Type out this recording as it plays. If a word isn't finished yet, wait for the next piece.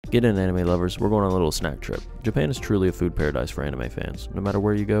Get in, anime lovers, we're going on a little snack trip. Japan is truly a food paradise for anime fans. No matter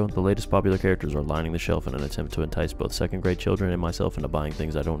where you go, the latest popular characters are lining the shelf in an attempt to entice both second-grade children and myself into buying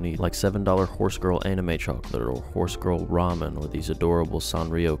things I don't need, like $7 Horse Girl anime chocolate, or Horse Girl ramen, or these adorable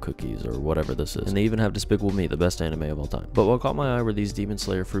Sanrio cookies, or whatever this is. And they even have Despicable Me, the best anime of all time. But what caught my eye were these Demon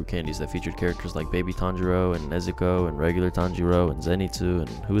Slayer fruit candies that featured characters like Baby Tanjiro, and Nezuko, and regular Tanjiro, and Zenitsu, and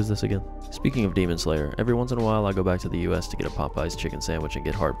who is this again? Speaking of Demon Slayer, every once in a while I go back to the US to get a Popeye's chicken sandwich and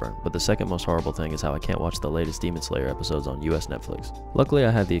get heartburn, but the second most horrible thing is how I can't watch the latest Demon Slayer episodes on US Netflix. Luckily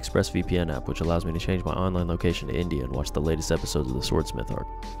I have the ExpressVPN app, which allows me to change my online location to India and watch the latest episodes of the Swordsmith arc.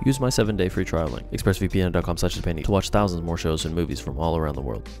 Use my 7-day free trial link, expressvpn.com/Japanese, to watch thousands more shows and movies from all around the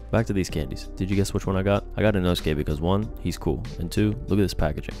world. Back to these candies. Did you guess which one I got? I got Inosuke because 1, he's cool, and 2, look at this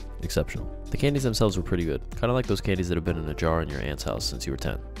packaging. Exceptional. The candies themselves were pretty good, kind of like those candies that have been in a jar in your aunt's house since you were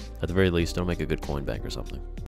 10. At the very least, it'll make a good coin bank or something.